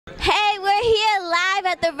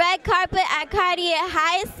at the red carpet at Cartier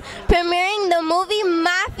Heights, premiering the movie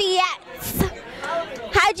Mafiettes.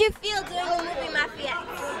 How'd you feel doing the movie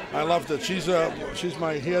Mafiettes? I loved it. She's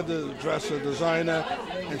my hairdresser, designer,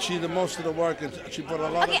 and she did most of the work, and she put a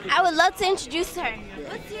lot Okay, I would love to introduce her.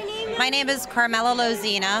 What's your name? My name is Carmela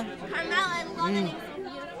Lozina. Carmel, I love the name. So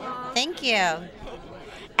beautiful. Thank you.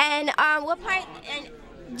 And what part? And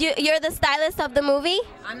you're the stylist of the movie?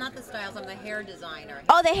 I'm not the stylist, I'm the hair designer.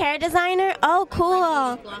 Oh, the hair designer? Oh,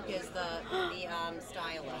 cool. Blanc is the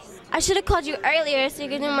stylist. I should have called you earlier so you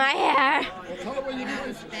could do my hair.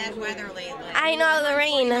 It's bad weather lately. I know, the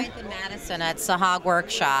rain. 49th and Madison at Sahag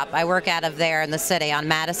Workshop. I work out of there in the city on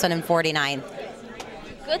Madison and 49th.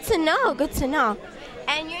 Good to know, good to know.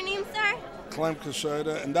 And your name, sir? Clem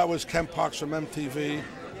Caserta, and that was Ken Parks from MTV,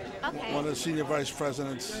 Okay. one of the senior vice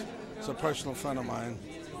presidents. He's a personal friend of mine,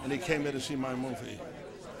 and he came here to see my movie.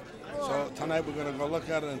 So tonight we're going to go look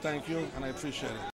at it and thank you, and I appreciate it.